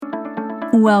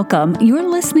Welcome. You're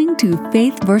listening to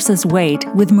Faith vs. Weight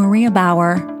with Maria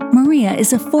Bauer. Maria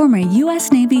is a former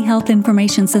U.S. Navy Health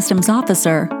Information Systems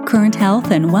officer, current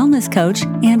health and wellness coach,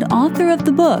 and author of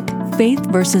the book Faith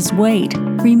vs. Weight,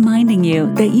 reminding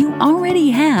you that you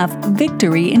already have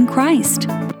victory in Christ.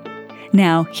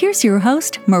 Now, here's your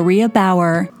host, Maria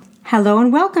Bauer. Hello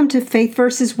and welcome to Faith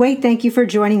vs. Weight. Thank you for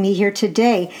joining me here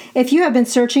today. If you have been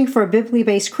searching for a biblically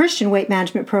based Christian weight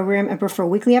management program and prefer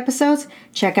weekly episodes,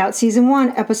 check out Season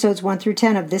 1, Episodes 1 through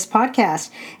 10 of this podcast.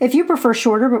 If you prefer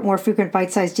shorter but more frequent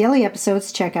bite-sized daily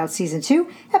episodes, check out Season 2,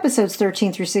 Episodes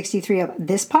 13 through 63 of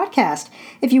this podcast.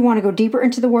 If you want to go deeper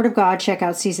into the Word of God, check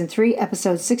out Season 3,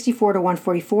 Episodes 64 to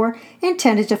 144,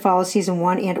 intended to follow Season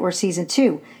 1 and or Season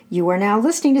 2. You are now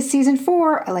listening to Season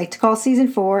 4. I like to call Season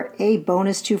 4 a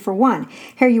bonus 2-for-1.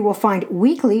 Here you will find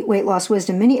weekly Weight Loss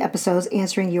Wisdom mini episodes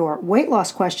answering your weight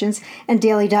loss questions and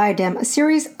Daily Diadem, a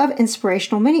series of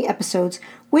inspirational mini episodes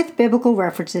with biblical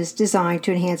references designed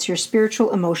to enhance your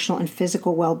spiritual, emotional, and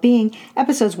physical well-being,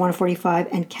 episodes 145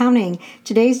 and counting.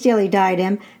 Today's Daily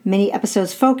Diadem mini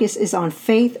episode's focus is on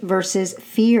faith versus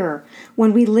fear.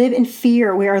 When we live in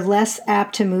fear, we are less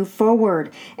apt to move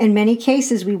forward. In many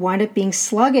cases, we wind up being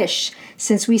sluggish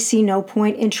since we see no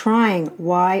point in trying.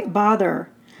 Why bother?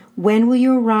 When will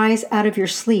you arise out of your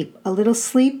sleep? A little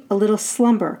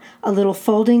slumber, a little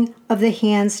folding of the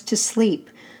hands to sleep.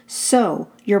 So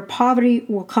your poverty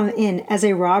will come in as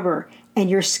a robber, and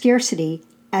your scarcity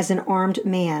as an armed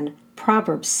man.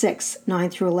 Proverbs 6, 9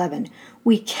 through 11.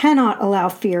 We cannot allow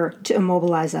fear to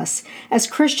immobilize us. As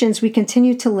Christians, we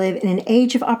continue to live in an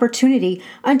age of opportunity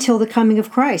until the coming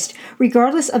of Christ.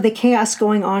 Regardless of the chaos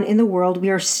going on in the world, we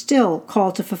are still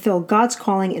called to fulfill God's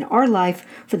calling in our life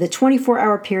for the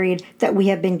 24-hour period that we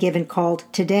have been given called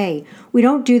today. We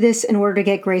don't do this in order to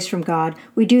get grace from God.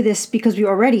 We do this because we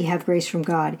already have grace from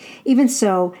God. Even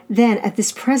so, then at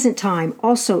this present time,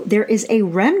 also there is a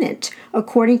remnant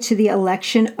according to the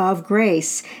election of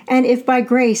grace. And if by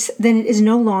grace, then it is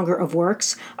no longer of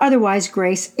works. Otherwise,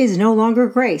 grace is no longer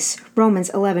grace. Romans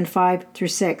 11, 5 through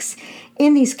 6.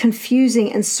 In these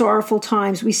confusing and sorrowful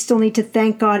times, we still need to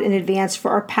thank God in advance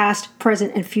for our past,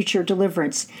 present, and future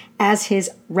deliverance as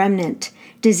His remnant.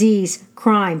 Disease,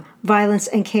 crime, violence,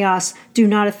 and chaos do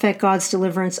not affect God's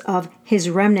deliverance of His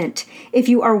remnant. If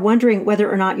you are wondering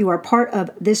whether or not you are part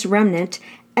of this remnant,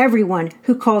 everyone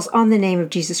who calls on the name of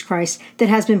Jesus Christ that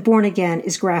has been born again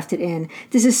is grafted in.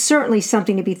 This is certainly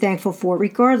something to be thankful for,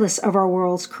 regardless of our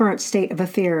world's current state of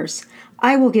affairs.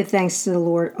 I will give thanks to the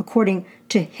Lord according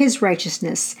to His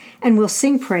righteousness, and will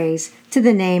sing praise to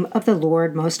the name of the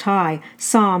Lord Most High.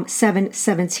 Psalm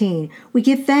 7:17. We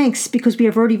give thanks because we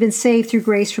have already been saved through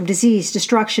grace from disease,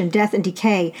 destruction, death, and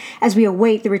decay, as we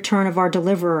await the return of our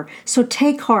deliverer. So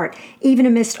take heart, even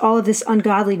amidst all of this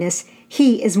ungodliness,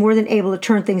 He is more than able to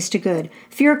turn things to good.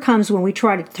 Fear comes when we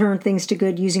try to turn things to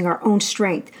good using our own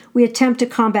strength. We attempt to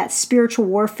combat spiritual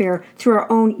warfare through our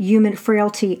own human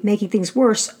frailty, making things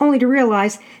worse, only to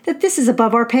realize that this is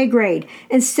above our pay grade.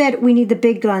 Instead, we need the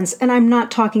big guns, and I'm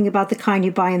not talking about the kind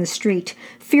you buy in the street.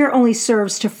 Fear only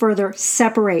serves to further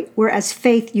separate, whereas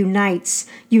faith unites.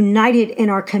 United in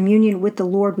our communion with the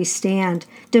Lord we stand.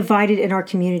 Divided in our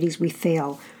communities we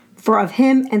fail. For of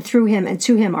Him and through Him and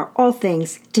to Him are all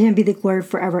things. To Him be the glory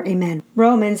forever. Amen.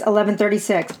 Romans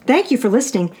 11:36. Thank you for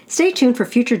listening. Stay tuned for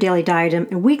future Daily Diadem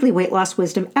and weekly Weight Loss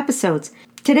Wisdom episodes.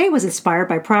 Today was inspired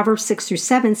by Proverbs 6 through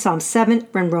 7, Psalm 7,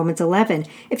 and Romans 11.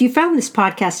 If you found this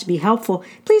podcast to be helpful,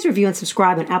 please review and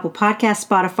subscribe on Apple Podcasts,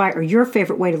 Spotify, or your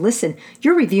favorite way to listen.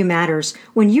 Your review matters.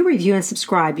 When you review and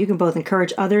subscribe, you can both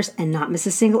encourage others and not miss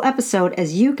a single episode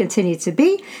as you continue to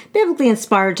be biblically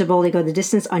inspired to boldly go the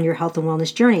distance on your health and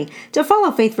wellness journey. To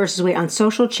follow Faith vs. Weight on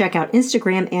social, check out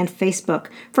Instagram and Facebook.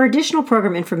 For additional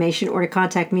program information or to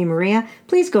contact me, Maria,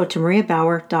 please go to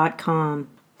mariabauer.com.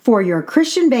 For your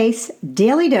Christian-based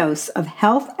daily dose of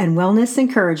health and wellness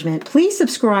encouragement, please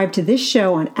subscribe to this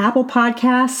show on Apple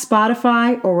Podcasts,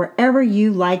 Spotify, or wherever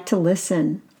you like to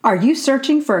listen. Are you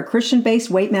searching for a Christian-based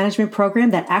weight management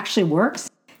program that actually works?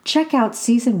 Check out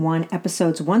Season 1,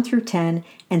 Episodes 1 through 10,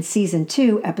 and Season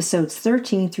 2, Episodes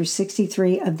 13 through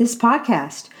 63 of this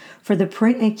podcast. For the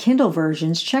print and Kindle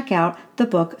versions, check out the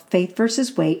book Faith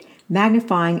vs. Weight,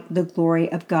 Magnifying the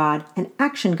Glory of God, an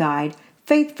action guide,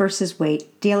 Faith vs.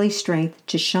 Weight, Daily Strength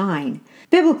to Shine.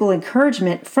 Biblical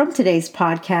encouragement from today's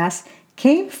podcast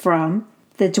came from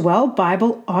the Dwell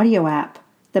Bible audio app,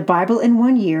 the Bible in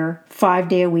 1 year,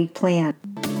 5-day-a-week plan.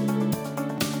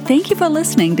 Thank you for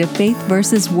listening to Faith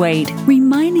vs. Weight,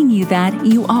 reminding you that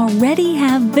you already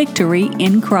have victory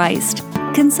in Christ.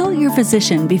 Consult your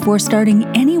physician before starting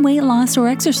any weight loss or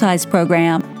exercise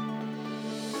program.